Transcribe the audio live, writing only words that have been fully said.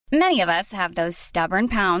Many of us have those stubborn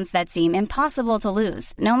pounds that seem impossible to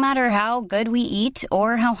lose, no matter how good we eat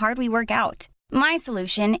or how hard we work out. My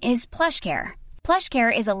solution is PlushCare.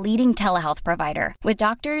 PlushCare is a leading telehealth provider with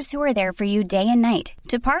doctors who are there for you day and night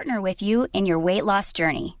to partner with you in your weight loss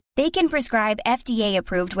journey. They can prescribe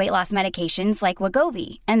FDA-approved weight loss medications like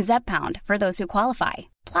Wegovy and Zepbound for those who qualify.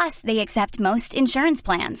 Plus, they accept most insurance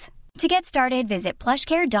plans. To get started, visit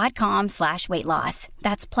plushcare.com/weightloss.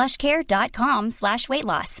 That's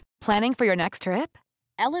plushcare.com/weightloss. Planning for your next trip?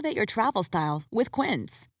 Elevate your travel style with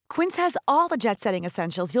Quince. Quince has all the jet-setting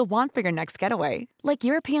essentials you'll want for your next getaway, like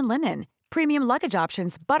European linen, premium luggage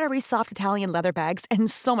options, buttery soft Italian leather bags, and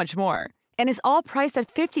so much more. And is all priced at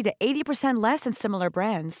 50 to 80% less than similar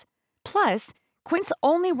brands. Plus, Quince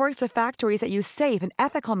only works with factories that use safe and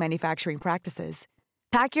ethical manufacturing practices.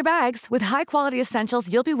 Pack your bags with high-quality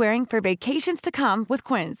essentials you'll be wearing for vacations to come with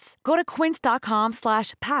Quince. Go to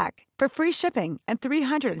quince.com/pack for free shipping and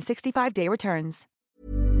 365-day returns.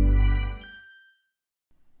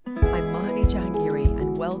 I'm Mahani Jahangiri,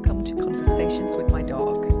 and welcome to Conversations with My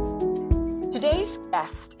Dog. Today's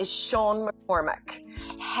guest is Sean McCormack,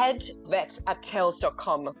 head vet at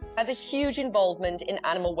Tails.com. Has a huge involvement in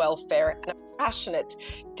animal welfare and a passionate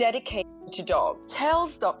dedication to dogs.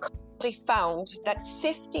 Tails.com found that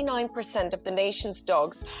 59% of the nation's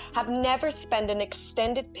dogs have never spent an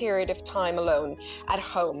extended period of time alone at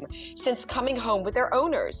home since coming home with their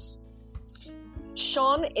owners.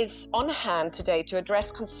 Sean is on hand today to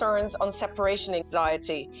address concerns on separation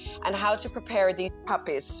anxiety and how to prepare these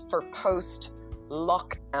puppies for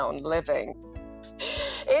post-lockdown living.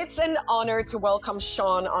 It's an honor to welcome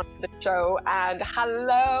Sean on the show, and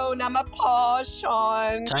hello, Namapaw,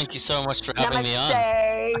 Sean. Thank you so much for having me on.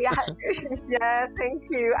 Yeah, thank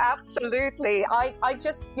you. Absolutely. I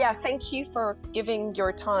just, thank you for giving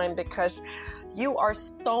your time, because you are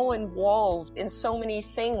so involved in so many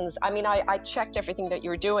things. I mean, I checked everything that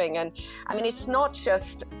you're doing, and I mean, it's not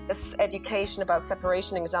just this education about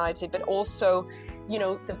separation anxiety, but also,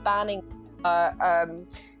 the banning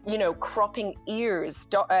cropping ears,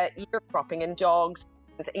 ear cropping in dogs,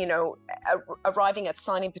 and, arriving at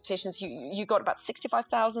signing petitions. You got about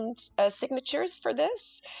 65,000 signatures for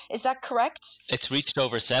this. Is that correct? It's reached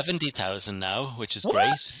over 70,000 now, which is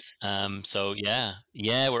great.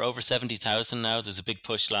 We're over 70,000 now. There's a big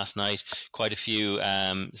push last night. Quite a few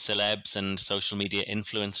celebs and social media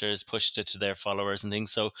influencers pushed it to their followers and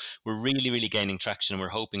things. So we're really, really gaining traction. We're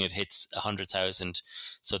hoping it hits 100,000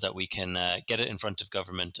 so that we can get it in front of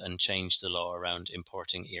government and change the law around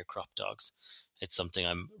importing ear crop dogs. It's something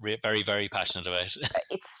I'm very, very passionate about.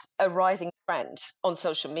 It's a rising trend on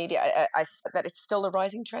social media. I said that it's still a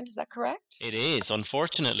rising trend. Is that correct? It is.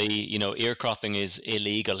 Unfortunately, ear cropping is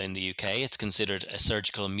illegal in the UK. It's considered a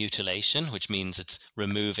surgical mutilation, which means it's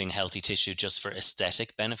removing healthy tissue just for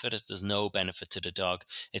aesthetic benefit. There's no benefit to the dog.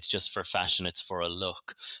 It's just for fashion. It's for a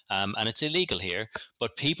look. And it's illegal here.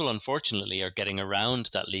 But people, unfortunately, are getting around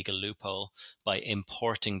that legal loophole by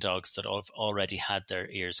importing dogs that have already had their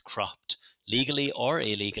ears cropped, legally or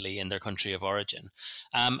illegally, in their country of origin.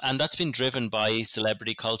 And that's been driven by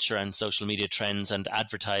celebrity culture and social media trends and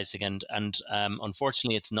advertising. And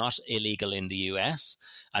unfortunately, it's not illegal in the US.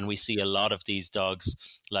 And we see a lot of these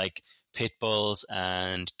dogs, like pit bulls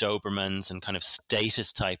and Dobermans and kind of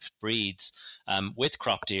status type breeds with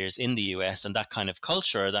cropped ears in the US. And that kind of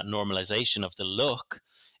culture, that normalization of the look,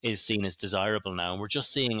 is seen as desirable now. And we're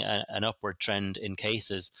just seeing an upward trend in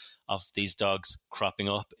cases of these dogs cropping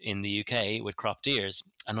up in the UK with cropped ears.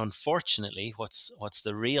 And unfortunately, what's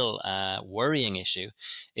the real worrying issue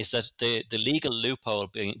is that the legal loophole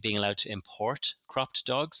being allowed to import cropped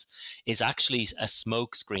dogs is actually a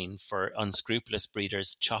smokescreen for unscrupulous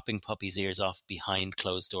breeders chopping puppies' ears off behind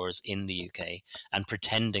closed doors in the UK and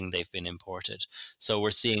pretending they've been imported. So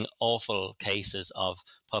we're seeing awful cases of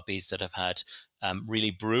puppies that have had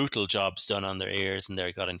really brutal jobs done on their ears, and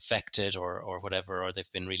they got infected or whatever, or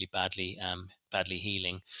they've been really badly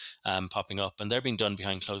healing, popping up, and they're being done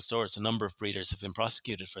behind closed doors. A number of breeders have been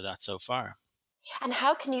prosecuted for that so far. And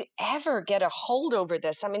how can you ever get a hold over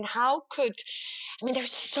this? I mean,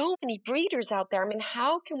 there's so many breeders out there. I mean,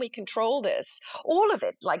 how can we control this? All of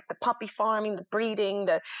it, like the puppy farming, the breeding,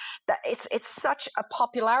 it's such a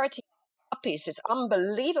popularity of puppies. It's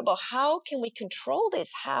unbelievable. How can we control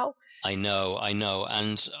this? How? I know.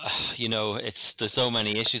 And, there's so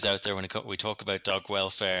many issues out there when we talk about dog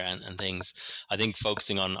welfare and things. I think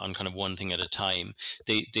focusing on kind of one thing at a time.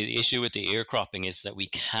 The issue with the ear cropping is that we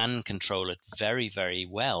can control it very, very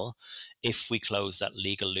well if we close that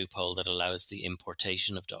legal loophole that allows the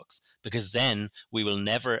importation of dogs, because then we will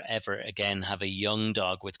never, ever again have a young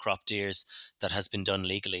dog with cropped ears that has been done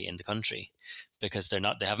legally in the country. because they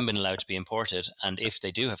haven't been allowed to be imported. And if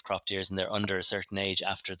they do have cropped ears and they're under a certain age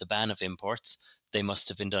after the ban of imports, they must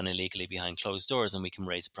have been done illegally behind closed doors, and we can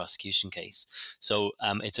raise a prosecution case. So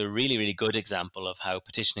it's a really, really good example of how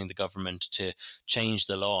petitioning the government to change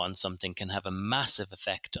the law on something can have a massive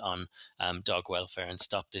effect on dog welfare and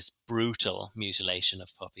stop this brutal mutilation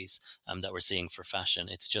of puppies that we're seeing for fashion.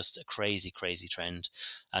 It's just a crazy, crazy trend.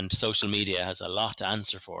 And social media has a lot to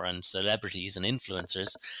answer for, and celebrities and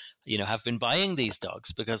influencers have been buying these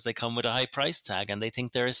dogs because they come with a high price tag and they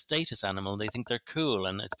think they're a status animal. They think they're cool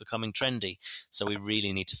and it's becoming trendy. So we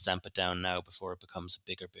really need to stamp it down now before it becomes a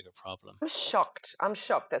bigger problem. I'm shocked. I'm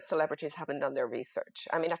shocked that celebrities haven't done their research.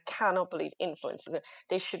 I mean, I cannot believe influencers.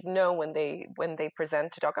 They should know when they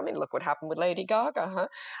present a dog. I mean, look what happened with Lady Gaga, huh?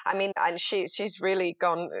 I mean, and she's really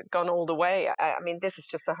gone all the way. I mean, this is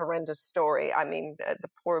just a horrendous story. I mean, the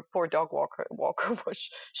poor dog walker was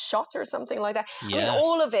shot or something like that. Yeah. I mean,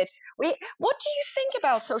 all of it. What do you think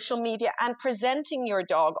about social media and presenting your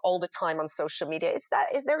dog all the time on social media? Is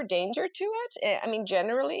there a danger to it? I mean,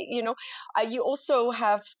 generally, you also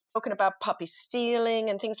have spoken about puppy stealing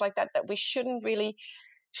and things like that we shouldn't really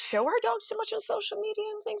show our dogs so much on social media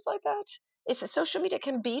and things like that. Is it social media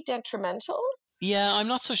can be detrimental? Yeah, I'm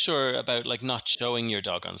not so sure about not showing your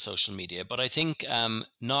dog on social media, but I think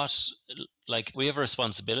not we have a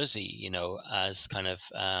responsibility, as kind of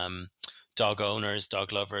dog owners,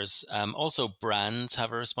 dog lovers. Also, brands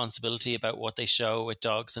have a responsibility about what they show with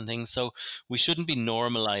dogs and things. So we shouldn't be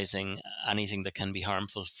normalizing anything that can be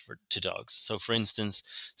harmful to dogs. So, for instance,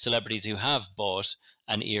 celebrities who have bought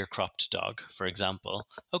an ear-cropped dog, for example,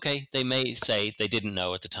 okay, they may say they didn't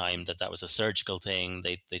know at the time that was a surgical thing.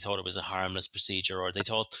 They thought it was a harmless procedure, or they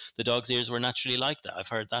thought the dog's ears were naturally like that. I've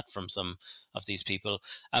heard that from some of these people.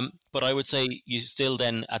 But I would say you still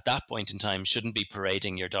then, at that point in time, shouldn't be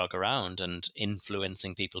parading your dog around and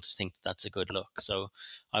influencing people to think that's a good look. So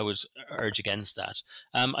I would urge against that.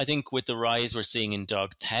 I think with the rise we're seeing in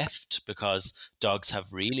dog theft, because dogs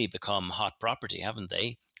have really become hot property, haven't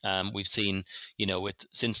they? We've seen,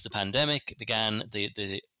 since the pandemic began,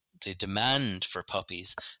 the demand for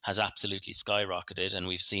puppies has absolutely skyrocketed, and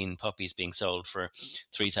we've seen puppies being sold for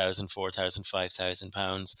 £3,000, £4,000,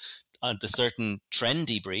 £5,000. The certain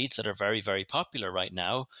trendy breeds that are very, very popular right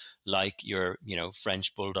now, like your,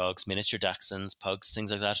 French bulldogs, miniature dachshunds, pugs,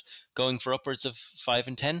 things like that, going for upwards of £5,000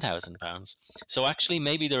 and £10,000. So actually,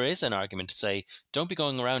 maybe there is an argument to say, don't be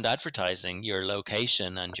going around advertising your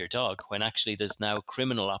location and your dog when actually there's now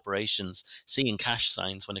criminal operations seeing cash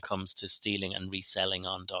signs when it comes to stealing and reselling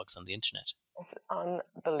on dogs on the internet. It's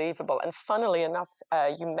unbelievable. And funnily enough,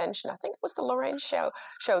 you mentioned, I think it was the Lorraine show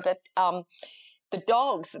that the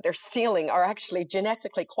dogs that they're stealing are actually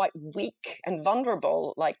genetically quite weak and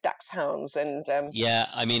vulnerable, like dachshunds. And yeah,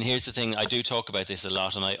 I mean, here's the thing. I do talk about this a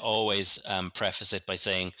lot, and I always preface it by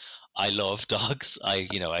saying I love dogs. I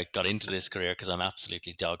got into this career because I'm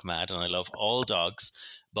absolutely dog mad, and I love all dogs.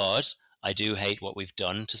 But I do hate what we've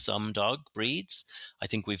done to some dog breeds. I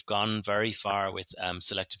think we've gone very far with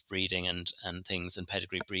selective breeding and things and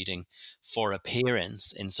pedigree breeding for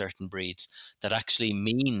appearance in certain breeds that actually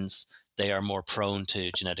means they are more prone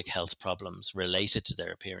to genetic health problems related to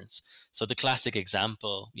their appearance. So the classic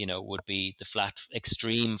example, would be the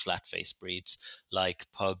extreme flat-faced breeds like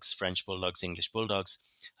pugs, French bulldogs, English bulldogs.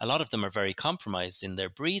 A lot of them are very compromised in their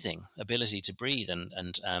breathing ability to breathe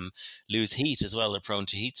and lose heat as well. They're prone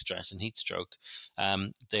to heat stress and heat stroke.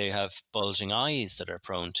 They have bulging eyes that are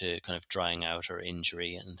prone to kind of drying out or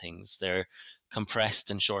injury and things. They're compressed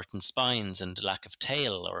and shortened spines, and lack of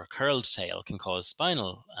tail or a curled tail can cause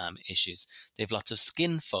spinal issues. They have lots of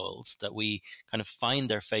skin folds that we kind of find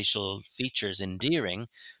their facial features endearing,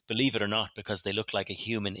 believe it or not, because they look like a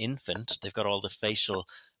human infant. They've got all the facial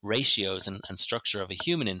ratios and structure of a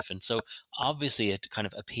human infant. So obviously it kind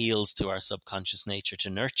of appeals to our subconscious nature to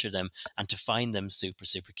nurture them and to find them super,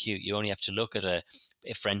 super cute. You only have to look at a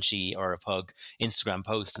Frenchie or a pug Instagram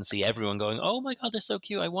post and see everyone going, oh my God, they're so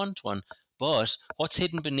cute, I want one. But what's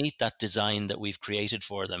hidden beneath that design that we've created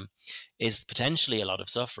for them is potentially a lot of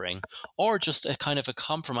suffering, or just a kind of a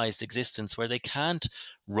compromised existence where they can't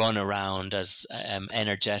run around as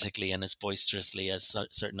energetically and as boisterously as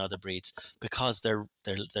certain other breeds because they're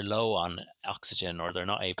low on oxygen, or they're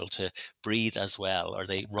not able to breathe as well, or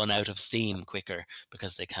they run out of steam quicker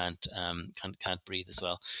because they can't breathe as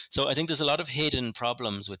well. So I think there's a lot of hidden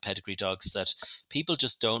problems with pedigree dogs that people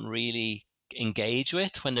just don't really engage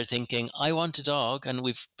with when they're thinking, I want a dog. And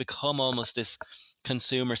we've become almost this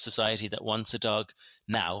consumer society that wants a dog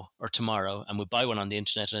now or tomorrow, and we buy one on the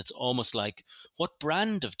internet, and it's almost like, what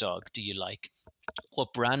brand of dog do you like?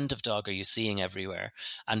 what brand of dog are you seeing everywhere?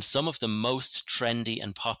 And some of the most trendy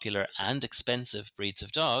and popular and expensive breeds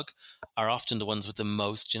of dog are often the ones with the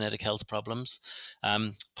most genetic health problems.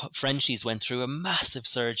 Frenchies went through a massive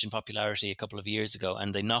surge in popularity a couple of years ago,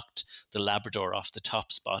 and they knocked the Labrador off the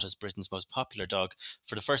top spot as Britain's most popular dog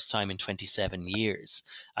for the first time in 27 years.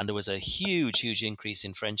 And there was a huge increase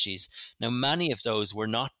in Frenchies. Now, many of those were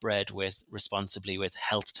not bred responsibly with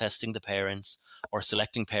health testing the parents, or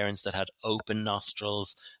selecting parents that had open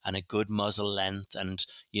nostrils and a good muzzle length and,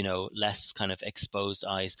 less kind of exposed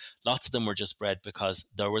eyes. Lots of them were just bred because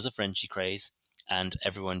there was a Frenchie craze and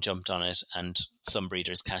everyone jumped on it, and some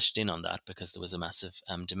breeders cashed in on that because there was a massive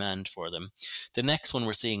demand for them. The next one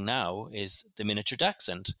we're seeing now is the miniature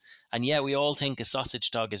Dachshund. And yeah, we all think a sausage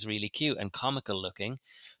dog is really cute and comical looking,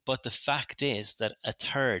 but the fact is that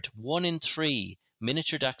one in three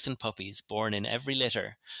miniature Dachshund puppies born in every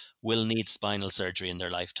litter will need spinal surgery in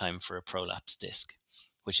their lifetime for a prolapse disc,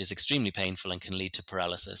 which is extremely painful and can lead to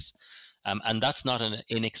paralysis. And that's not an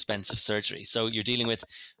inexpensive surgery. So you're dealing with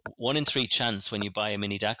 1 in 3 chance when you buy a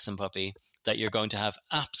mini Dachshund puppy that you're going to have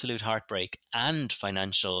absolute heartbreak and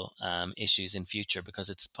financial issues in future, because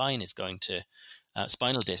its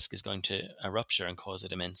spinal disc is going to rupture and cause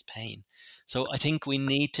it immense pain. So I think we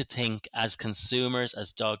need to think as consumers,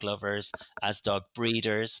 as dog lovers, as dog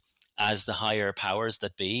breeders, as the higher powers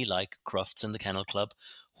that be, like Crufts and the Kennel Club.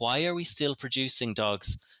 Why are we still producing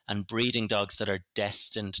dogs and breeding dogs that are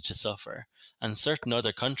destined to suffer? And certain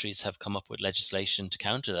other countries have come up with legislation to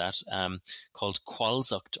counter that, called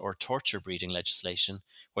Qualzucht, or torture breeding legislation,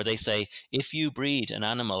 where they say if you breed an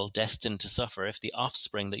animal destined to suffer, if the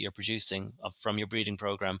offspring that you're producing from your breeding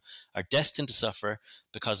program are destined to suffer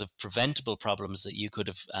because of preventable problems that you could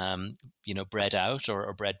have bred out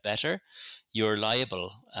or bred better, you're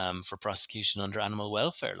liable for prosecution under animal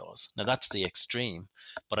welfare laws. Now, that's the extreme,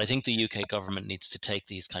 but I think the UK government needs to take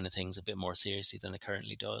these kind of things a bit more seriously than it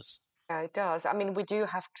currently does. Yeah, it does. I mean, we do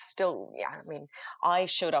have to still, I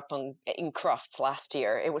showed up in Crufts last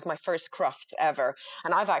year. It was my first Crufts ever.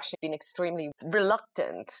 And I've actually been extremely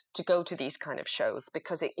reluctant to go to these kind of shows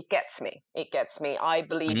because it gets me. It gets me. I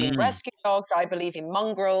believe in rescue dogs. I believe in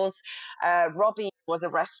mongrels. Robbie was a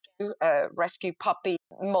rescue puppy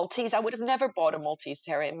Maltese. I would have never bought a Maltese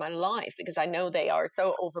Terrier in my life because I know they are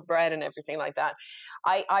so overbred and everything like that.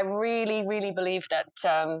 I really, really believe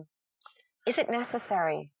that... Is it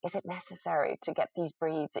necessary? Is it necessary to get these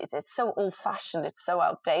breeds? It's so old-fashioned. It's so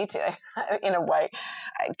outdated in a way.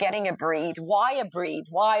 Getting a breed. Why a breed?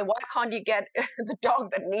 Why can't you get the dog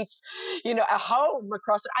that needs, a home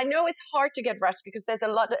across? I know it's hard to get rescue because there's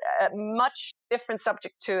much different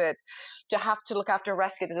subject to it. To have to look after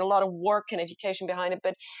rescue, there's a lot of work and education behind it.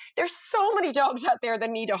 But there's so many dogs out there that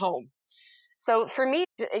need a home. So for me,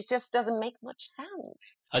 it just doesn't make much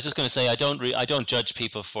sense. I was just going to say, I don't judge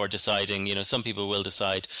people for deciding. Some people will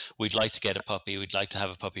decide we'd like to get a puppy, we'd like to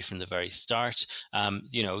have a puppy from the very start.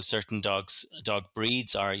 Certain dog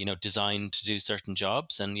breeds are designed to do certain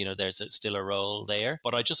jobs, and there's still a role there.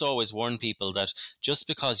 But I just always warn people that just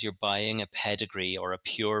because you're buying a pedigree or a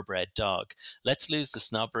purebred dog, let's lose the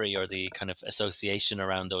snobbery or the kind of association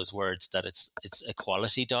around those words that it's a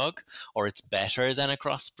quality dog or it's better than a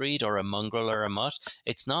crossbreed or a mongrel or a mutt.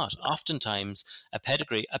 It's not. Oftentimes, a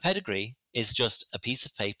pedigree is just a piece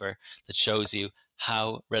of paper that shows you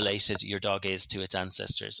how related your dog is to its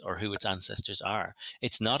ancestors or who its ancestors are.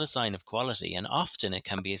 It's not a sign of quality, and often it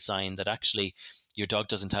can be a sign that actually your dog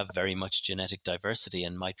doesn't have very much genetic diversity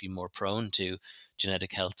and might be more prone to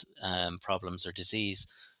genetic health problems or disease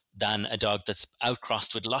than a dog that's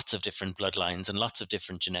outcrossed with lots of different bloodlines and lots of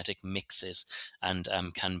different genetic mixes and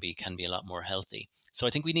can be a lot more healthy. So I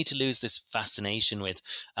think we need to lose this fascination with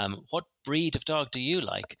what breed of dog do you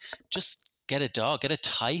like? Just get a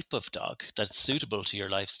type of dog that's suitable to your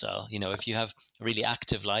lifestyle. If you have a really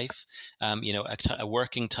active life, a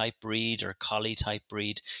working type breed or collie type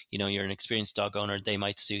breed, you're an experienced dog owner, they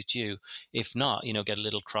might suit you. If not, get a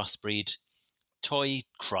little crossbreed toy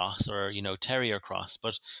cross or terrier cross,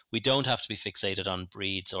 but we don't have to be fixated on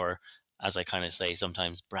breeds or, as I kind of say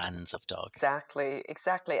sometimes, brands of dog.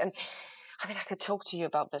 Exactly. And I mean, I could talk to you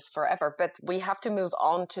about this forever, but we have to move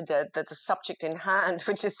on to the subject in hand,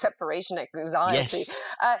 which is separation anxiety.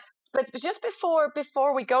 Yes. But just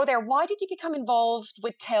before we go there, why did you become involved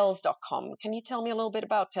with Tails.com? Can you tell me a little bit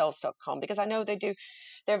about Tails.com? Because I know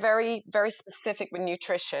they're very, very specific with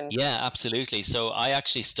nutrition. Yeah, absolutely. So I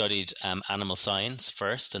actually studied animal science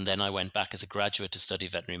first, and then I went back as a graduate to study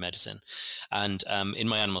veterinary medicine. And in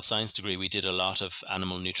my animal science degree, we did a lot of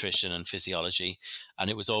animal nutrition and physiology, and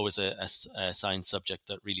it was always a science subject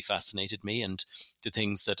that really fascinated me. And the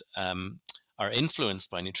things that are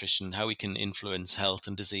influenced by nutrition, how we can influence health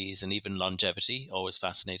and disease and even longevity always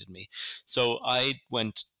fascinated me. So I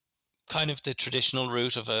went kind of the traditional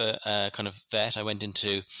route of a kind of vet. I went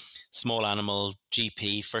into small animal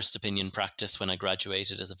GP, first opinion practice when I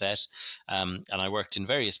graduated as a vet. And I worked in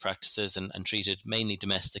various practices and treated mainly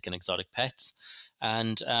domestic and exotic pets.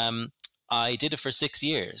 And I did it for 6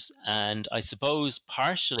 years. And I suppose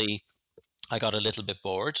partially I got a little bit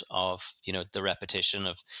bored of, the repetition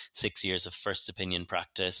of 6 years of first opinion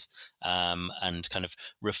practice, and kind of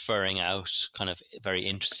referring out kind of very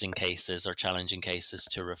interesting cases or challenging cases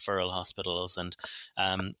to referral hospitals. And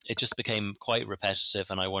it just became quite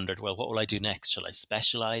repetitive. And I wondered, well, what will I do next? Shall I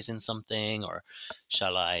specialize in something, or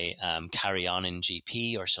shall I carry on in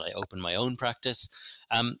GP, or shall I open my own practice?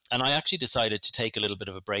 And I actually decided to take a little bit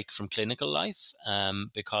of a break from clinical life,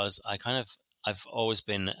 because I've always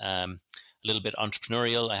been a little bit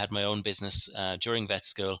entrepreneurial. I had my own business during vet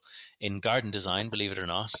school in garden design, believe it or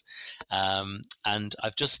not. And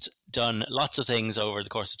I've just done lots of things over the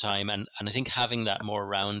course of time. And I think having that more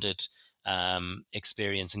rounded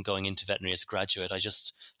experience and going into veterinary as a graduate, I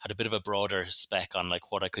just had a bit of a broader spec on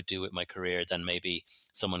like what I could do with my career than maybe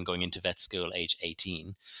someone going into vet school age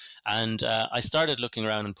 18. And I started looking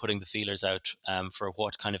around and putting the feelers out for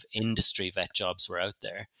what kind of industry vet jobs were out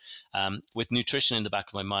there, with nutrition in the back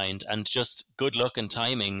of my mind. And just good luck and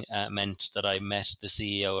timing meant that I met the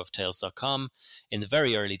CEO of Tails.com in the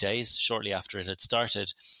very early days, shortly after it had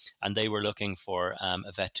started. And they were looking for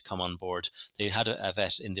a vet to come on board. They had a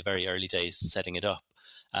vet in the very early days setting it up,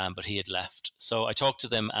 but he had left. So I talked to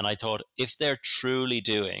them and I thought, if they're truly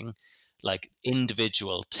doing like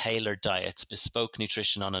individual tailored diets, bespoke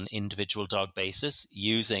nutrition on an individual dog basis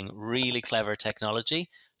using really clever technology,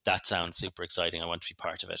 that sounds super exciting. I want to be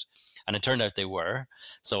part of it. And it turned out they were.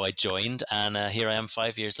 So I joined, and here I am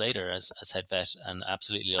 5 years later as head vet and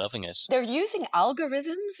absolutely loving it. They're using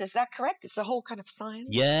algorithms, is that correct? It's a whole kind of science.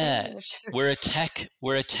 Yeah, we're a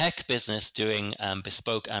tech business doing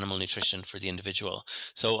bespoke animal nutrition for the individual.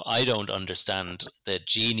 So I don't understand the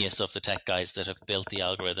genius of the tech guys that have built the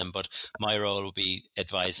algorithm, but my role will be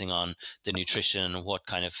advising on the nutrition and what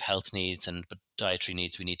kind of health needs and dietary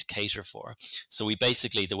needs we need to cater for. So we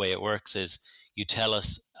basically, the way it works is you tell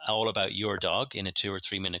us all about your dog in a 2 or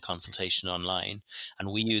 3 minute consultation online, and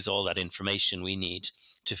we use all that information we need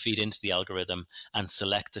to feed into the algorithm and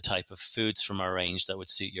select the type of foods from our range that would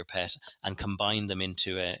suit your pet and combine them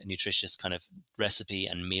into a nutritious kind of recipe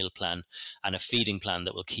and meal plan and a feeding plan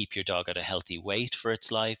that will keep your dog at a healthy weight for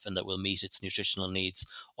its life and that will meet its nutritional needs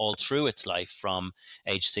all through its life from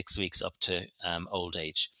age 6 weeks up to old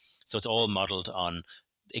age. So it's all modeled on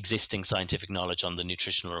existing scientific knowledge on the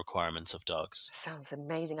nutritional requirements of dogs. Sounds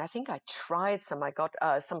amazing. I think I tried some. I got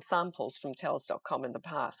some samples from Tails.com in the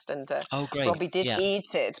past, and oh, great. Robbie did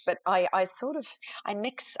eat it. But I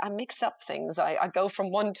mix up things. I go from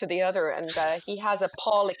one to the other, and he has a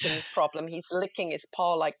paw licking problem. He's licking his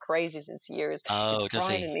paw like crazy since years. Oh, it's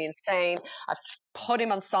driving me insane. I've put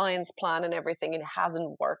him on Science Plan and everything. It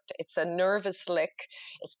hasn't worked. It's a nervous lick.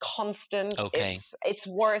 It's constant. Okay. It's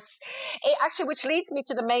worse. Actually, which leads me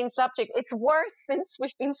to the main subject. It's worse since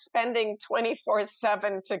we've been spending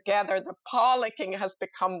 24/7 together. The paw licking has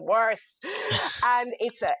become worse, and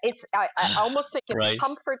I almost think it's right.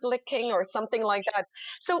 comfort licking or something like that.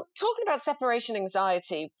 So, talking about separation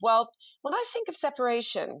anxiety. Well, when I think of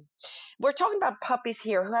separation, we're talking about puppies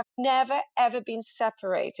here who have never ever been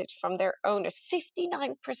separated from their owners.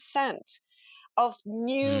 59% of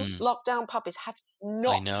new lockdown puppies have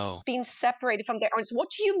not been separated from their owners. What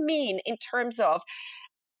do you mean in terms of,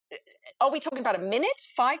 are we talking about a minute,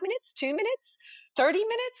 5 minutes, 2 minutes, 30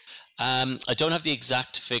 minutes? I don't have the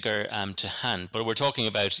exact figure to hand, but we're talking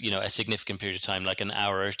about, a significant period of time, like an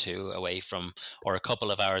hour or two away from, or a couple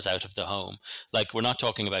of hours out of the home. Like, we're not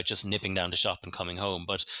talking about just nipping down to shop and coming home,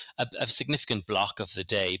 but a significant block of the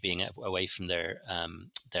day being away from their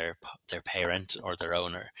parent or their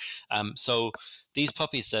owner. So these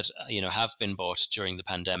puppies that have been bought during the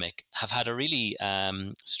pandemic have had a really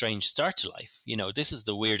strange start to life. This is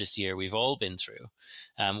the weirdest year we've all been through.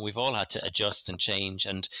 We've all had to adjust and change,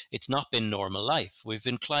 and it's not been normal life. We've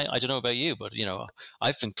been I don't know about you, but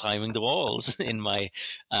I've been climbing the walls in my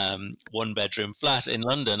 1-bedroom flat in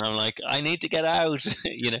London. I'm like, I need to get out.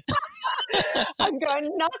 I'm going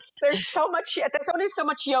nuts. There's only so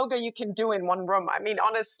much yoga you can do in one room. I mean,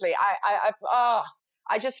 honestly,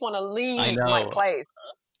 I just want to leave my place.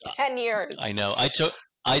 10 years. I know.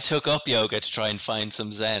 I took up yoga to try and find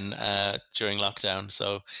some Zen during lockdown,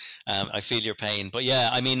 so I feel your pain. But yeah,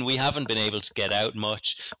 I mean, we haven't been able to get out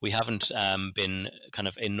much. We haven't been kind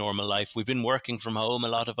of in normal life. We've been working from home, a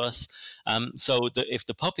lot of us. If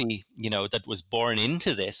the puppy, that was born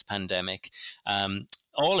into this pandemic,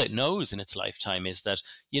 all it knows in its lifetime is that,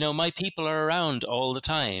 my people are around all the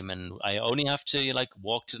time, and I only have to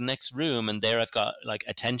walk to the next room, and there I've got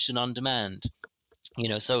attention on demand.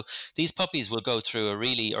 So these puppies will go through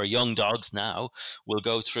or young dogs now will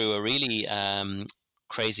go through a really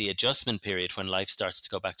crazy adjustment period when life starts to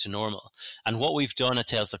go back to normal. And what we've done at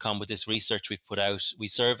Tails.com with this research we've put out, we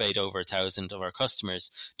surveyed over 1,000 of our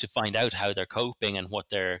customers to find out how they're coping and what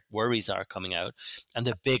their worries are coming out. And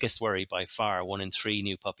the biggest worry by far, 1 in 3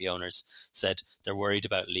 new puppy owners said they're worried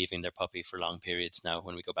about leaving their puppy for long periods now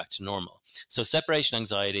when we go back to normal. So separation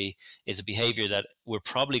anxiety is a behavior that we're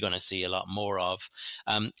probably going to see a lot more of.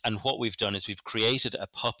 And what we've done is we've created a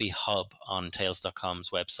puppy hub on Tails.com's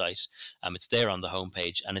website. It's there on the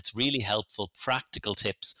homepage, and it's really helpful, practical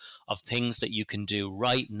tips of things that you can do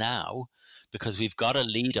right now, because we've got a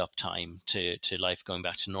lead up time to life going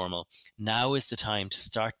back to normal. Now is the time to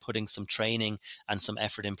start putting some training and some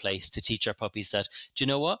effort in place to teach our puppies that, do you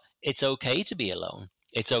know what? It's okay to be alone.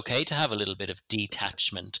 It's okay to have a little bit of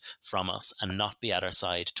detachment from us and not be at our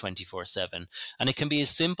side 24/7. And it can be as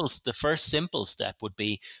simple, the first simple step would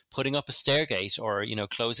be putting up a stairgate or,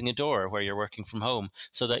 closing a door where you're working from home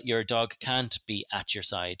so that your dog can't be at your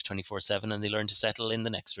side 24/7 and they learn to settle in the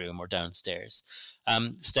next room or downstairs.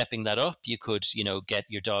 Stepping that up, you could, get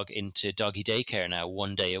your dog into doggy daycare now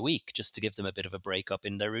 1 day a week, just to give them a bit of a break up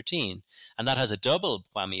in their routine. And that has a double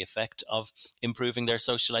whammy effect of improving their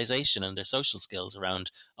socialization and their social skills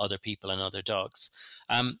around other people and other dogs.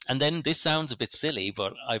 And then this sounds a bit silly,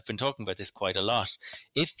 but I've been talking about this quite a lot.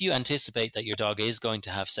 If you anticipate that your dog is going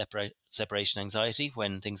to have separation anxiety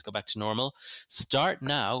when things go back to normal, start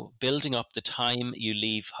now building up the time you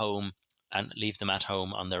leave home and leave them at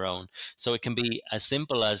home on their own. So it can be as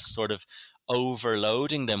simple as sort of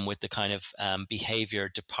overloading them with the kind of behavior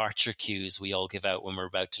departure cues we all give out when we're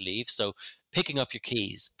about to leave. So picking up your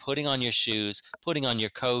keys, putting on your shoes, putting on your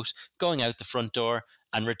coat, going out the front door,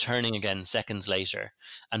 and returning again seconds later,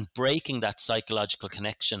 and breaking that psychological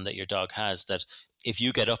connection that your dog has, that if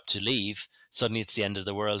you get up to leave, suddenly it's the end of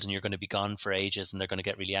the world and you're going to be gone for ages and they're going to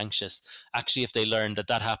get really anxious. Actually, if they learn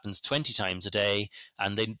that happens 20 times a day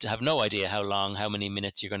and they have no idea how many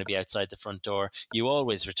minutes you're going to be outside the front door, you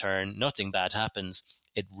always return, nothing bad happens,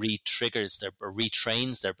 it retrains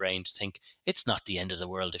their brain to think it's not the end of the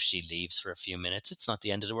world if she leaves for a few minutes. It's not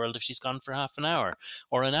the end of the world if she's gone for half an hour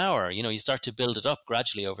or an hour. You start to build it up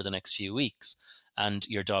gradually over the next few weeks, and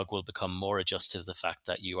your dog will become more adjusted to the fact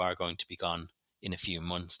that you are going to be gone in a few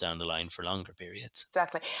months down the line for longer periods.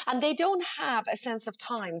 Exactly. And they don't have a sense of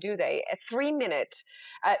time, do they? A 3 minute,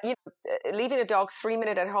 leaving a dog 3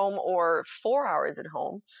 minutes at home or 4 hours at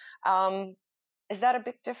home. Is that a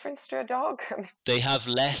big difference to a dog? They have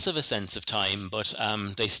less of a sense of time, but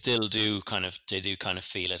they still do kind of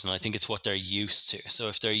feel it. And I think it's what they're used to. So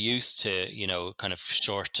if they're used to, kind of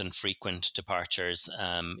short and frequent departures,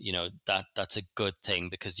 that's a good thing,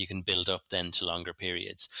 because you can build up then to longer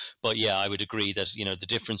periods. But yeah, I would agree that, the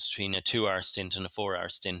difference between a 2-hour stint and a 4-hour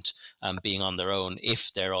stint being on their own,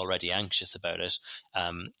 if they're already anxious about it,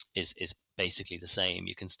 is basically the same.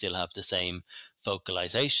 You can still have the same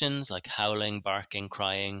vocalizations like howling, barking,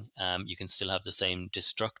 crying. You can still have the same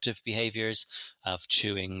destructive behaviors of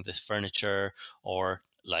chewing the furniture, or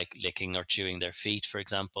like licking or chewing their feet, for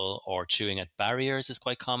example, or chewing at barriers is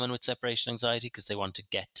quite common with separation anxiety because they want to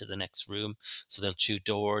get to the next room. So they'll chew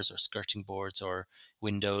doors or skirting boards or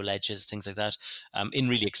window ledges, things like that, in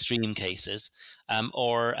really extreme cases,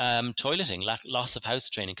 or toileting, loss of house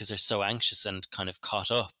training because they're so anxious and kind of caught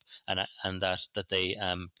up, and that they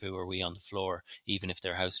poo or wee on the floor, even if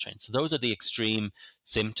they're house trained. So those are the extreme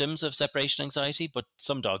symptoms of separation anxiety, but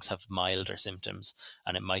some dogs have milder symptoms,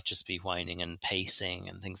 and it might just be whining and pacing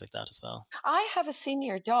and things like that as well. I have a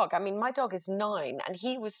senior dog. I mean, my dog is 9, and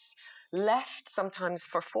he was left sometimes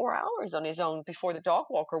for 4 hours on his own before the dog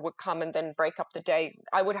walker would come and then break up the day.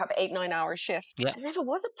 I would have 8-9 hour shifts. Yeah. It never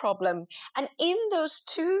was a problem. And in those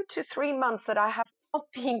 2 to 3 months that I have not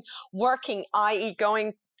been working, i.e.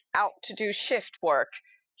 going out to do shift work,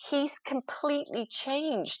 he's completely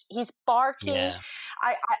changed. He's barking. Yeah.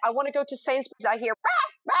 I want to go to Sainsbury's. I hear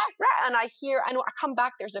rah, rah, rah, and I come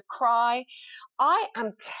back. There's a cry. I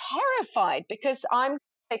am terrified because I'm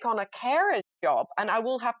take on a carer's job and I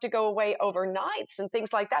will have to go away overnights and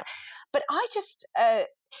things like that. But I just,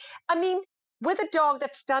 with a dog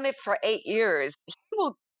that's done it for 8 years, he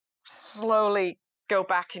will slowly go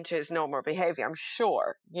back into his normal behavior, I'm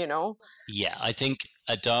sure, Yeah, I think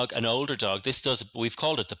an older dog, we've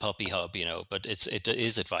called it the puppy hub, but it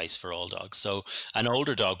is advice for all dogs. So an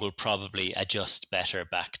older dog will probably adjust better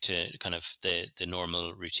back to kind of the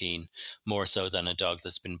normal routine, more so than a dog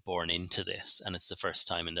that's been born into this and it's the first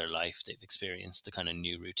time in their life they've experienced the kind of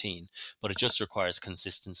new routine. But it just requires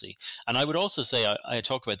consistency. And I would also say, I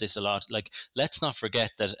talk about this a lot, like, let's not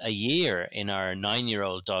forget that a year in our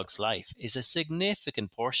 9-year-old dog's life is a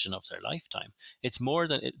significant portion of their lifetime. It's more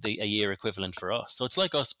than a year equivalent for us. So it's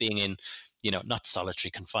like us being in, not solitary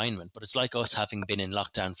confinement, but it's like us having been in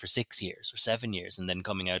lockdown for 6 years or 7 years and then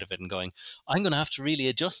coming out of it and going, I'm going to have to really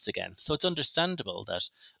adjust again. So it's understandable that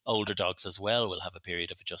older dogs as well will have a period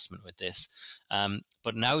of adjustment with this.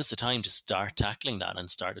 But now is the time to start tackling that and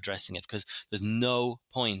start addressing it, because there's no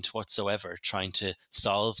point whatsoever trying to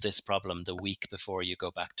solve this problem the week before you go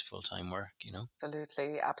back to full-time work,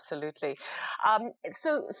 Absolutely.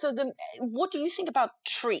 What do you think about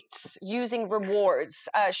treats, using rewards?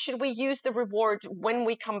 Should we use the reward when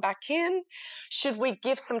we come back in? Should we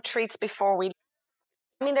give some treats before we...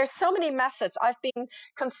 I mean, there's so many methods. I've been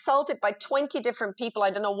consulted by 20 different people.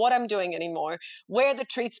 I don't know what I'm doing anymore, where the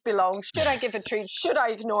treats belong. Should I give a treat? Should I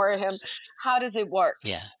ignore him? How does it work?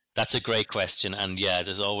 Yeah. That's a great question. And yeah,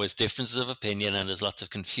 there's always differences of opinion and there's lots of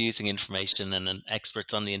confusing information and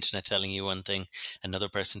experts on the internet telling you one thing, another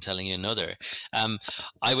person telling you another.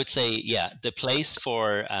 I would say, yeah, the place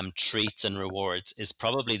for treats and rewards is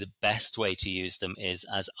probably the best way to use them is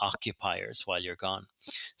as occupiers while you're gone.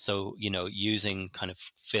 So, using kind of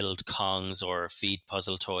filled Kongs or feed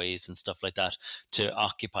puzzle toys and stuff like that to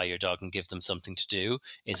occupy your dog and give them something to do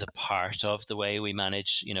is a part of the way we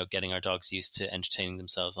manage, getting our dogs used to entertaining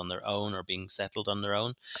themselves on their own or being settled on their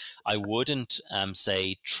own. I wouldn't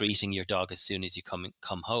say treating your dog as soon as you come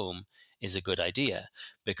home is a good idea,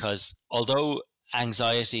 because although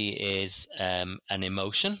anxiety is an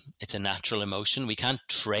emotion, it's a natural emotion. We can't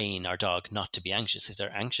train our dog not to be anxious. If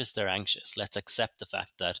they're anxious, they're anxious. Let's accept the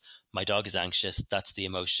fact that my dog is anxious. That's the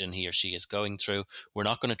emotion he or she is going through. We're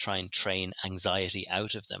not going to try and train anxiety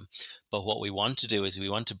out of them. But what we want to do is we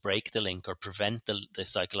want to break the link or prevent the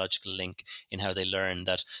psychological link in how they learn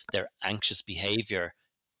that their anxious behavior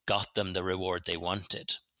got them the reward they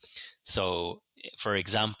wanted. So, for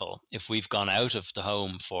example, if we've gone out of the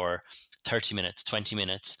home for 30 minutes, 20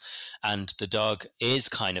 minutes, and the dog is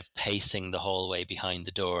kind of pacing the hallway behind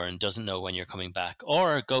the door and doesn't know when you're coming back,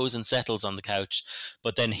 or goes and settles on the couch,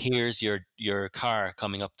 but then hears your car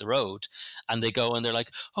coming up the road, and they go and they're like,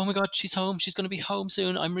 oh my God, she's home, she's going to be home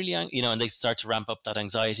soon, I'm really and they start to ramp up that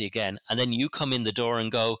anxiety again. And then you come in the door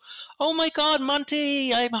and go, oh my God,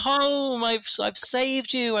 Monty, I'm home, I've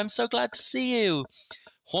saved you, I'm so glad to see you.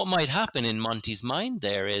 What might happen in Monty's mind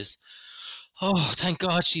there is, oh, thank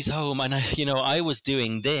God she's home. And I was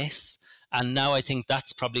doing this, and now I think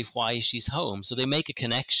that's probably why she's home. So they make a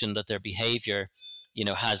connection that their behavior,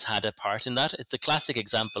 has had a part in that. The classic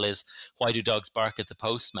example is, why do dogs bark at the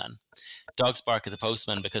postman? Dogs bark at the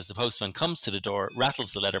postman because the postman comes to the door,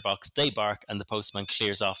 rattles the letterbox, they bark, and the postman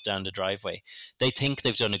clears off down the driveway. They think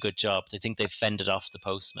they've done a good job. They think they've fended off the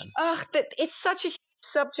postman. It's such a huge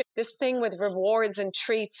subject, this thing with rewards and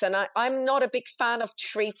treats, and I'm not a big fan of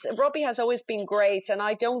treats. Robbie has always been great, and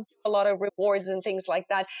I don't do a lot of rewards and things like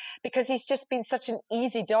that because he's just been such an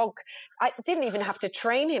easy dog. I didn't even have to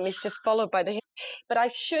train him. He's just followed by the hip. But I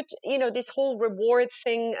should, this whole reward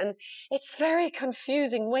thing, and it's very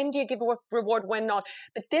confusing. When do you give a reward, when not?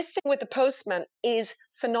 But this thing with the postman is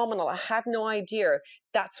phenomenal. I had no idea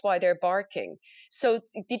that's why they're barking. So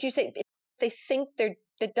did you say they think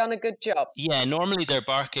they've done a good job? Yeah, normally they're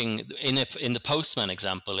barking in the postman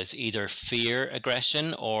example. It's either fear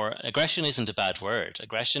aggression, or aggression isn't a bad word.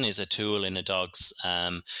 Aggression is a tool in a dog's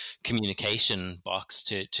communication box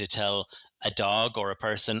to tell a dog or a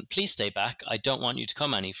person, please stay back, I don't want you to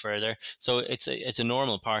come any further. So it's a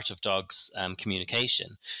normal part of dogs'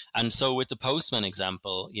 communication. And so with the postman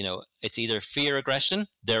example, it's either fear aggression,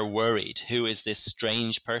 they're worried, who is this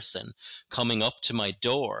strange person coming up to my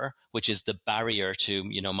door, which is the barrier to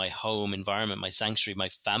my home environment, my sanctuary, my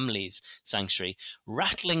family's sanctuary,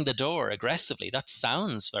 rattling the door aggressively. That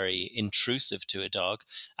sounds very intrusive to a dog,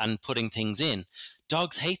 and putting things in.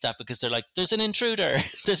 Dogs hate that because they're like, there's an intruder.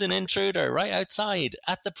 There's an intruder right outside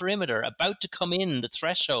at the perimeter, about to come in the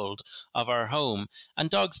threshold of our home. And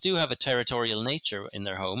dogs do have a territorial nature in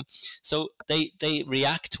their home. So they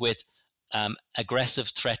react with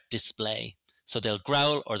aggressive threat display. So they'll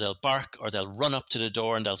growl, or they'll bark, or they'll run up to the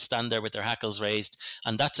door and they'll stand there with their hackles raised.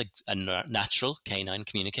 And that's a natural canine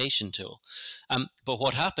communication tool. But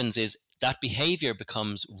what happens is that behavior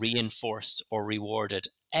becomes reinforced or rewarded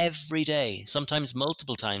every day, sometimes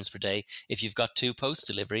multiple times per day if you've got 2 post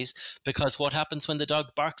deliveries, because what happens when the dog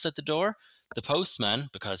barks at the door? The postman,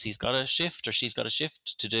 because he's got a shift or she's got a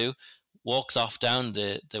shift to do, walks off down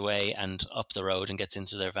the way and up the road and gets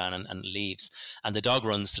into their van and leaves. And the dog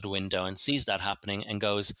runs to the window and sees that happening and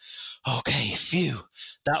goes, okay, phew,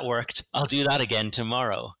 that worked. I'll do that again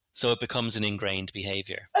tomorrow. So it becomes an ingrained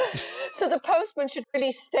behavior. So the postman should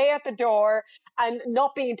really stay at the door and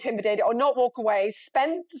not be intimidated or not walk away,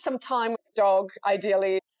 spend some time with the dog,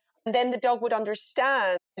 ideally, and then the dog would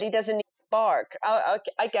understand that he doesn't need to bark.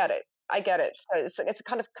 I get it. So it's a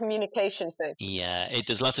kind of communication thing. Yeah,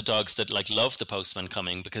 there's lots of dogs that love the postman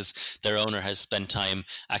coming because their owner has spent time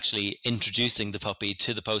actually introducing the puppy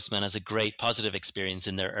to the postman as a great positive experience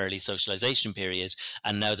in their early socialization period.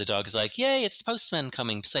 And now the dog is like, yay, it's the postman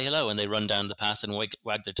coming to say hello. And they run down the path and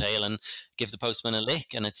wag their tail and give the postman a lick.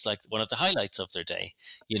 And it's like one of the highlights of their day,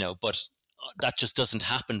 but that just doesn't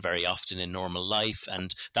happen very often in normal life.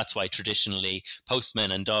 And that's why traditionally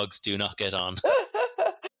postmen and dogs do not get on.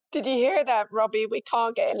 Did you hear that, Robbie? We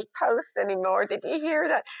can't get any post anymore. Did you hear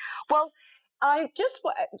that? Well,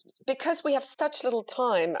 because we have such little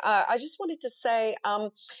time, I just wanted to say,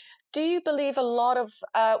 do you believe a lot of,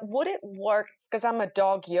 would it work? Because I'm a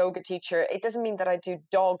dog yoga teacher. It doesn't mean that I do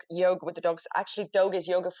dog yoga with the dogs. Actually, dog is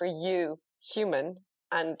yoga for you, human,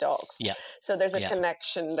 and dogs. Yeah. So there's a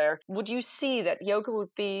connection there. Would you see that yoga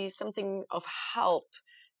would be something of help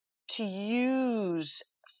to use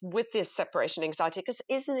with this separation anxiety? Because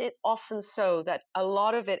isn't it often so that a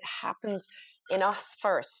lot of it happens in us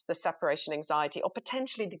first, the separation anxiety, or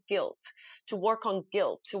potentially the guilt, to work on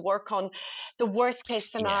the worst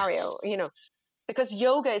case scenario, because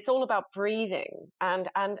yoga, it's all about breathing. And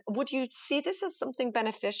would you see this as something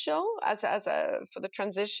beneficial for the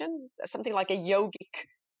transition, something like a yogic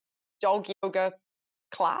dog yoga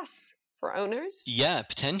class for owners? Yeah,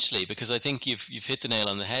 potentially, because I think you've hit the nail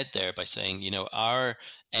on the head there by saying, our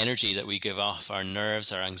energy that we give off, our nerves,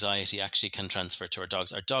 our anxiety actually can transfer to our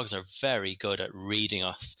dogs. Our dogs are very good at reading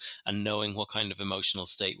us and knowing what kind of emotional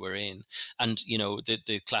state we're in. And,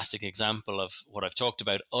 the classic example of what I've talked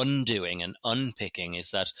about undoing and unpicking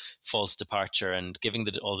is that false departure and giving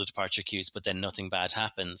all the departure cues, but then nothing bad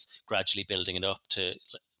happens, gradually building it up to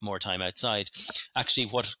more time outside. Actually,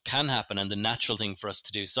 what can happen, and the natural thing for us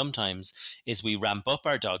to do sometimes, is we ramp up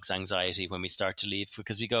our dog's anxiety when we start to leave,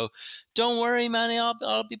 because we go, don't worry, Manny,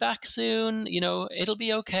 I'll be back soon. It'll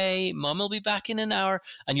be okay. Mum will be back in an hour.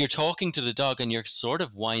 And you're talking to the dog and you're sort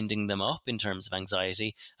of winding them up in terms of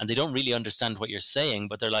anxiety, and they don't really understand what you're saying,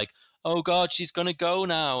 but they're like, oh God, she's going to go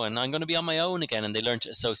now and I'm going to be on my own again. And they learn to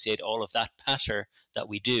associate all of that patter that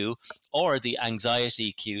we do, or the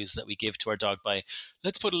anxiety cues that we give to our dog by,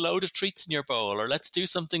 let's put a load of treats in your bowl, or let's do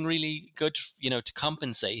something really good, to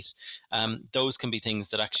compensate. Those can be things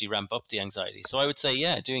that actually ramp up the anxiety. So I would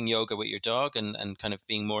say, doing yoga with your dog and kind of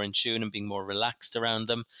being more in tune and being more relaxed around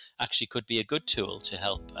them actually could be a good tool to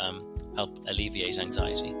help alleviate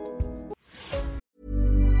anxiety.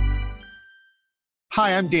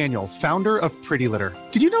 Hi, I'm Daniel, founder of Pretty Litter.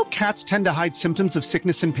 Did you know cats tend to hide symptoms of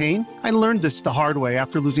sickness and pain? I learned this the hard way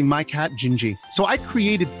after losing my cat, Gingy. So I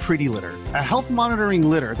created Pretty Litter, a health monitoring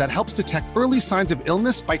litter that helps detect early signs of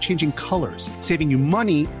illness by changing colors, saving you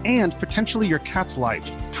money and potentially your cat's life.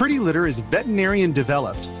 Pretty Litter is veterinarian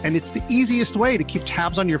developed, and it's the easiest way to keep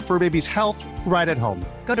tabs on your fur baby's health right at home.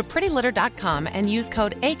 Go to prettylitter.com and use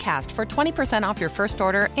code ACAST for 20% off your first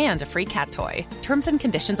order and a free cat toy. Terms and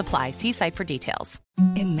conditions apply. See site for details.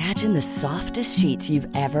 Imagine the softest sheets you've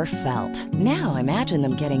ever felt. Now imagine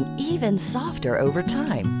them getting even softer over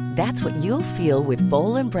time. That's what you'll feel with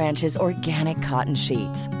Boll & Branch's organic cotton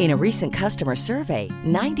sheets. In a recent customer survey,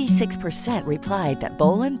 96% replied that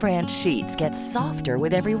Boll & Branch sheets get softer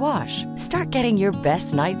with every wash. Start getting your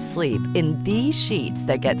best night's sleep in these sheets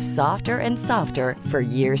that get softer and softer for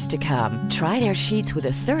years to come. Try their sheets with a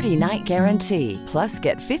 30-night guarantee. Plus,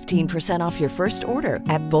 get 15% off your first order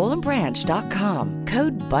at bollandbranch.com.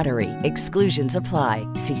 Code BUTTERY. Exclusions apply.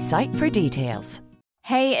 See site for details.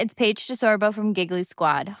 Hey, it's Paige DeSorbo from Giggly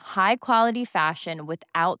Squad. High quality fashion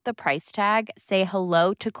without the price tag. Say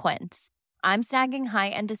hello to Quince. I'm snagging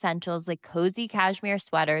high-end essentials like cozy cashmere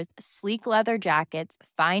sweaters, sleek leather jackets,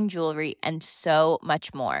 fine jewelry, and so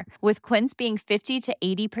much more. With Quince being 50 to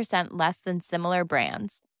 80% less than similar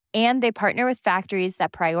brands. And they partner with factories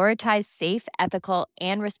that prioritize safe, ethical,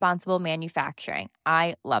 and responsible manufacturing.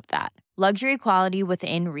 I love that. Luxury quality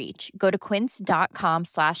within reach. Go to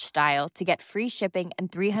quince.com/style to get free shipping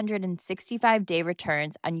and 365-day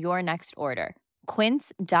returns on your next order.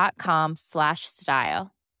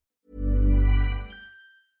 Quince.com/style.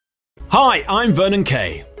 Hi, I'm Vernon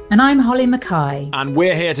Kay. And I'm Holly Mackay. And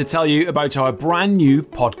we're here to tell you about our brand new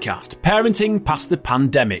podcast, Parenting Past the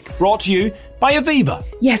Pandemic, brought to you by Aviva.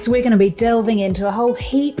 Yes, we're going to be delving into a whole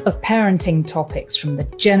heap of parenting topics, from the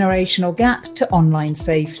generational gap to online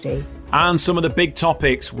safety. And some of the big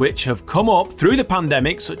topics which have come up through the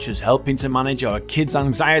pandemic, such as helping to manage our kids'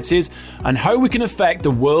 anxieties and how we can affect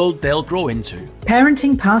the world they'll grow into.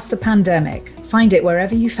 Parenting Past the Pandemic. Find it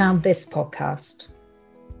wherever you found this podcast.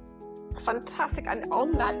 It's fantastic. And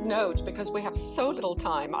on that note, because we have so little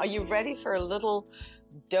time, are you ready for a little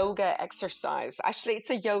yoga exercise? Actually, it's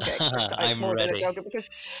a yoga exercise. I'm more ready. than a yoga,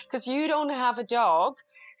 because you don't have a dog.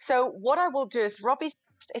 So what I will do is, Robbie's,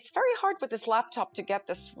 it's very hard with this laptop to get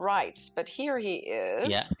this right, but here he is.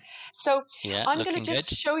 Yeah. So Yeah, I'm going to looking just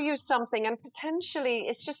good. show you something, and potentially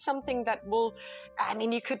it's just something that will, I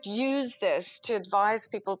mean, you could use this to advise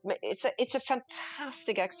people. It's a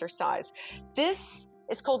fantastic exercise. This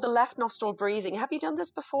is called the left nostril breathing. Have you done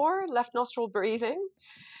this before? Left nostril breathing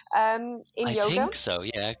in yoga? I think so,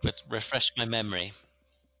 yeah, but refresh my memory.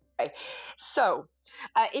 Okay. So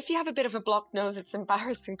if you have a bit of a blocked nose, it's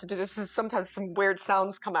embarrassing to do this. Sometimes some weird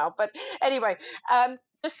sounds come out. But anyway,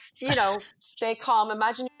 just, stay calm.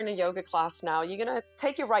 Imagine you're in a yoga class now. You're going to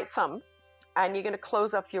take your right thumb and you're going to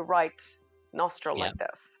close off your right nostril like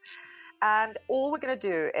this. And all we're going to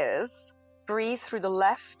do is breathe through the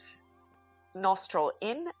left nostril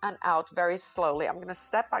in and out very slowly. I'm going to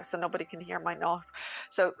step back so nobody can hear my nose.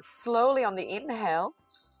 So slowly on the inhale,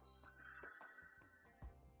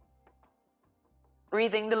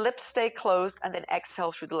 breathing, the lips stay closed, and then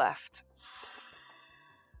exhale through the left.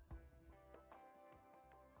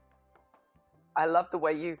 I love the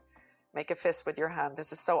way you make a fist with your hand.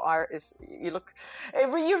 This is so Irish. You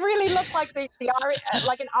really look like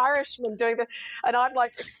like an Irishman doing the, and I'm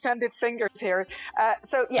like extended fingers here.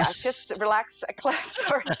 So yeah, just relax.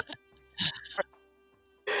 Sorry.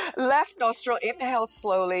 Left nostril, inhale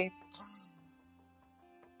slowly.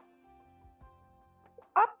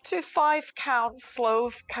 Up to 5 counts,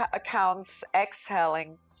 slow counts,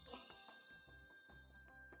 exhaling.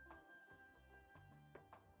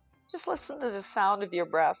 Just listen to the sound of your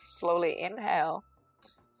breath. Slowly inhale.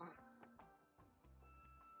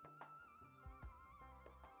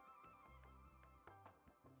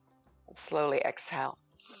 And slowly exhale.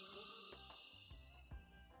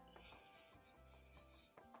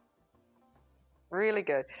 Really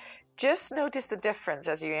good. Just notice the difference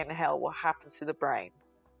as you inhale, what happens to the brain.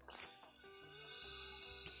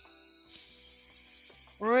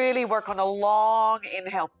 Really work on a long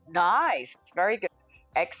inhale. Nice. Very good.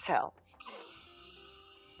 Exhale.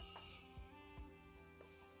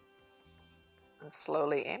 And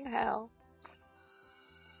slowly inhale.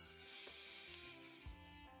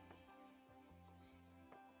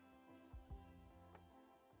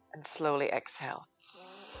 And slowly exhale.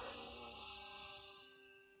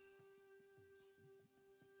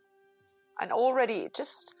 And already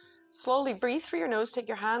just slowly breathe through your nose, take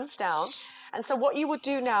your hands down. And so what you would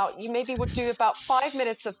do now, you maybe would do about 5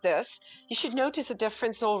 minutes of this. You should notice a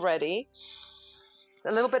difference already.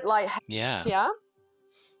 A little bit lightheaded. Yeah. Yeah?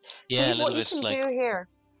 Yeah, so a little what you bit can like do here.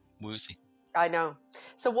 woozy. I know.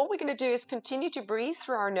 So what we're going to do is continue to breathe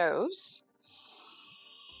through our nose.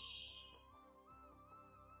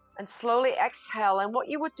 And slowly exhale. And what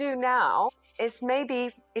you would do now is maybe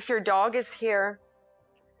if your dog is here,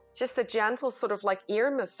 just a gentle sort of like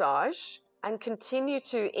ear massage, and continue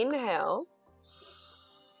to inhale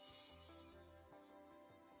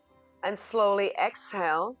and slowly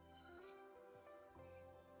exhale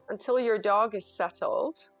until your dog is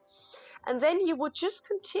settled. And then you would just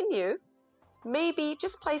continue, maybe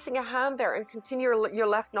just placing a hand there, and continue your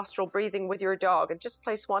left nostril breathing with your dog, and just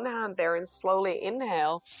place one hand there and slowly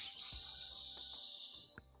inhale.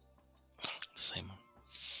 Same one.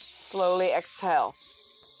 Slowly exhale.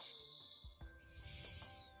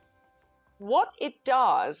 What it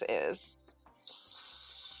does is,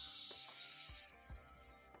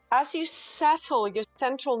 as you settle your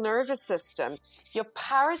central nervous system, your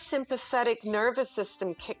parasympathetic nervous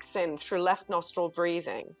system kicks in through left nostril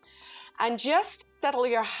breathing. And just settle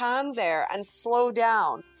your hand there and slow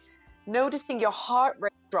down, noticing your heart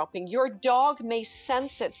rate dropping. Your dog may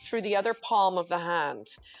sense it through the other palm of the hand.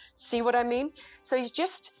 See what I mean? So you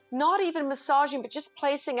just, not even massaging, but just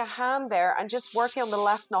placing a hand there and just working on the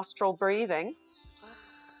left nostril breathing.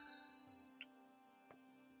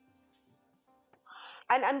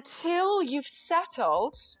 And until you've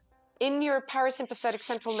settled in your parasympathetic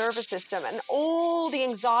central nervous system and all the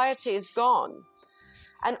anxiety is gone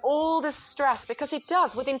and all the stress, because it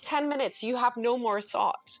does, within 10 minutes, you have no more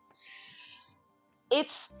thought.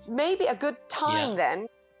 It's maybe a good time then,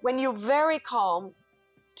 when you're very calm,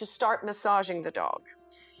 to start massaging the dog.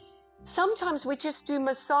 Sometimes we just do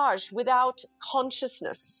massage without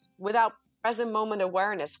consciousness, without present moment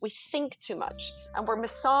awareness. We think too much and we're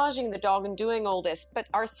massaging the dog and doing all this, but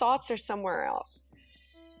our thoughts are somewhere else.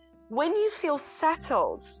 When you feel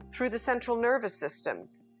settled through the central nervous system,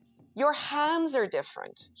 your hands are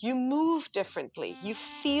different. You move differently. You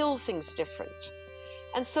feel things different.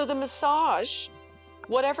 And so the massage,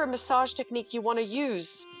 whatever massage technique you want to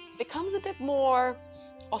use, becomes a bit more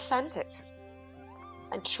authentic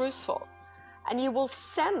and truthful. And you will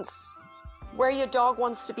sense where your dog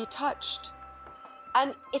wants to be touched.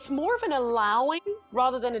 And it's more of an allowing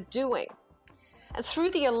rather than a doing. And through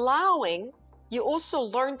the allowing, you also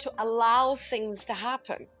learn to allow things to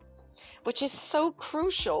happen, which is so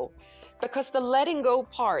crucial because the letting go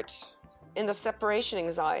part in the separation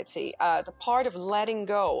anxiety, the part of letting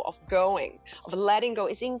go, of letting go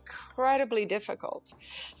is incredibly difficult.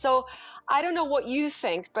 So I don't know what you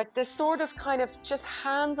think, but the sort of kind of just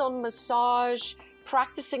hands-on massage,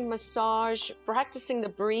 practicing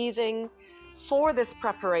the breathing for this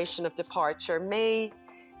preparation of departure may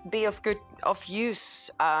be of use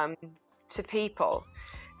to people.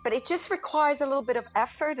 But it just requires a little bit of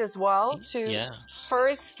effort as well to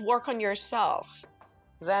first work on yourself,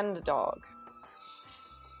 then the dog.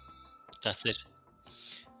 That's it.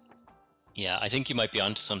 Yeah, I think you might be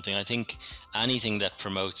onto something. I think anything that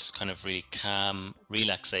promotes kind of really calm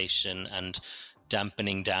relaxation and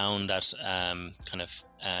dampening down that kind of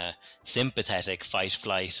sympathetic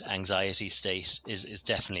fight-flight anxiety state is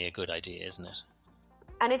definitely a good idea, isn't it?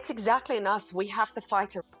 And it's exactly in us. We have to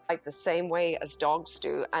fight the same way as dogs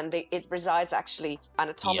do. And it resides actually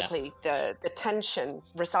anatomically. The tension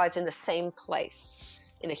resides in the same place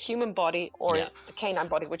in a human body or the canine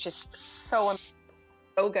body, which is so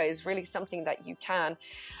yoga is really something that you can,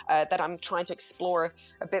 that I'm trying to explore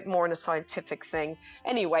a bit more in a scientific thing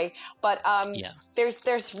anyway. But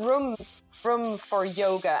there's room for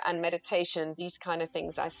yoga and meditation, these kind of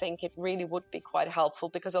things. I think it really would be quite helpful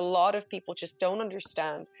because a lot of people just don't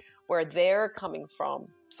understand where they're coming from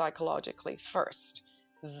psychologically first,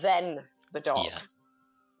 then the dog.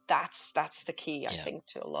 That's the key, I think,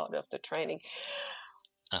 to a lot of the training.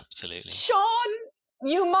 Absolutely. Sean,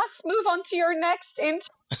 you must move on to your next interview,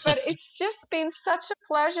 but it's just been such a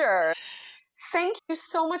pleasure. Thank you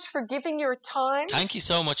so much for giving your time. Thank you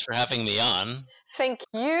so much for having me on. Thank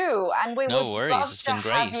you. And we no would worries. love It's to been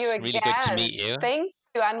great. have you again. Really good to meet you. Thank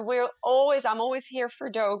you. And I'm always here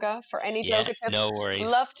for Doga, for any Doga tips. No worries.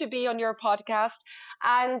 Love to be on your podcast.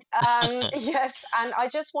 And yes, and I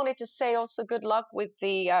just wanted to say also good luck with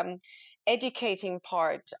the educating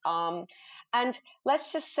part. And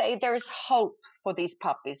let's just say there's hope for these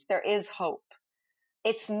puppies. There is hope.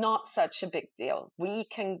 It's not such a big deal. We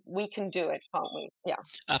can do it, can't we? Yeah.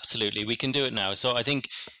 Absolutely. We can do it now. So I think,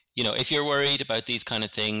 if you're worried about these kind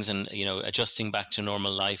of things and, adjusting back to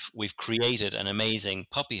normal life, we've created an amazing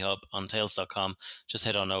puppy hub on tails.com. Just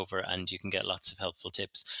head on over and you can get lots of helpful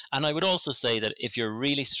tips. And I would also say that if you're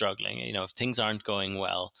really struggling, if things aren't going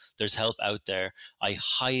well, there's help out there. I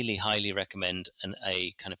highly, highly recommend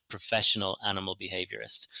a kind of professional animal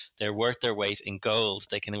behaviorist. They're worth their weight in gold.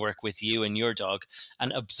 They can work with you and your dog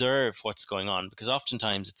and observe what's going on, because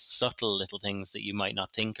oftentimes it's subtle little things that you might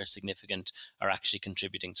not think are significant are actually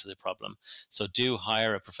contributing to the problem. So do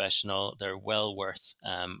hire a professional. They're well worth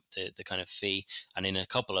the kind of fee, and in a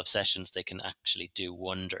couple of sessions they can actually do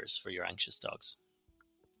wonders for your anxious dogs.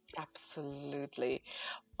 Absolutely.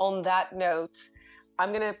 On that note,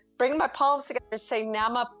 I'm going to bring my palms together and say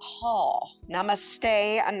Namapaw. Namaste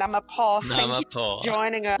and Namapaw. Thank you for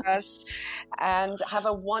joining us and have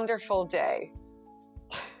a wonderful day.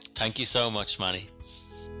 Thank you so much, Manny.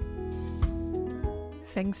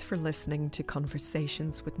 Thanks for listening to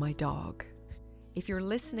Conversations with My Dog. If you're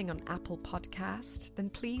listening on Apple Podcast, then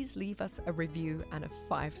please leave us a review and a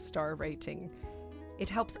 5-star rating. It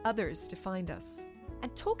helps others to find us.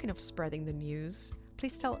 And talking of spreading the news,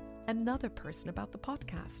 please tell another person about the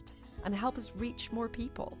podcast and help us reach more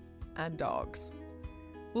people and dogs.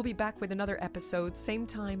 We'll be back with another episode, same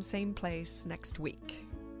time, same place, next week.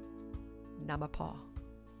 Namapaw.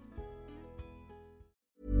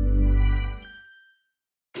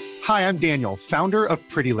 Hi, I'm Daniel, founder of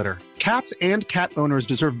Pretty Litter. Cats and cat owners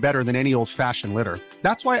deserve better than any old-fashioned litter.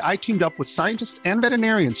 That's why I teamed up with scientists and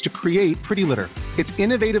veterinarians to create Pretty Litter. Its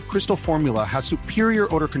innovative crystal formula has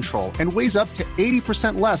superior odor control and weighs up to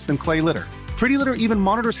 80% less than clay litter. Pretty Litter even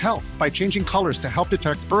monitors health by changing colors to help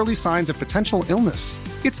detect early signs of potential illness.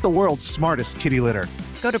 It's the world's smartest kitty litter.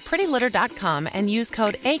 Go to prettylitter.com and use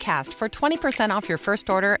code ACAST for 20% off your first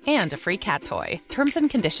order and a free cat toy. Terms and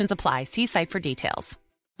conditions apply. See site for details.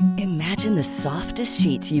 Imagine the softest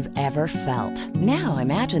sheets you've ever felt. Now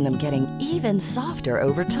imagine them getting even softer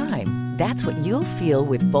over time. That's what you'll feel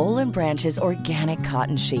with Boll & Branch's organic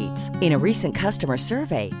cotton sheets. In a recent customer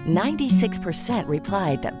survey, 96%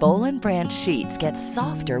 replied that Boll & Branch sheets get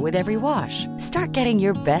softer with every wash. Start getting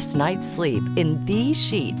your best night's sleep in these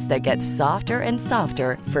sheets that get softer and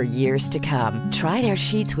softer for years to come. Try their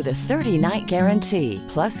sheets with a 30-night guarantee.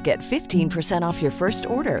 Plus, get 15% off your first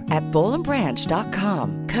order at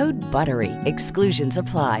bollandbranch.com. Code BUTTERY. Exclusions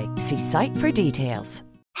apply. See site for details.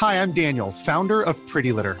 Hi, I'm Daniel, founder of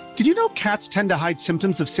Pretty Litter. Did you know cats tend to hide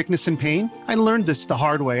symptoms of sickness and pain? I learned this the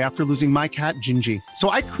hard way after losing my cat, Gingy.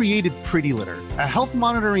 So I created Pretty Litter, a health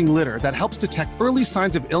monitoring litter that helps detect early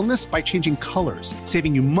signs of illness by changing colors,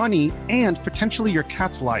 saving you money and potentially your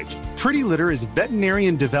cat's life. Pretty Litter is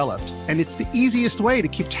veterinarian developed, and it's the easiest way to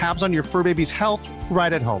keep tabs on your fur baby's health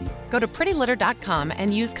right at home. Go to prettylitter.com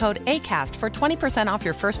and use code ACAST for 20% off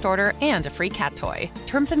your first order and a free cat toy.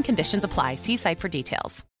 Terms and conditions apply. See site for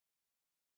details.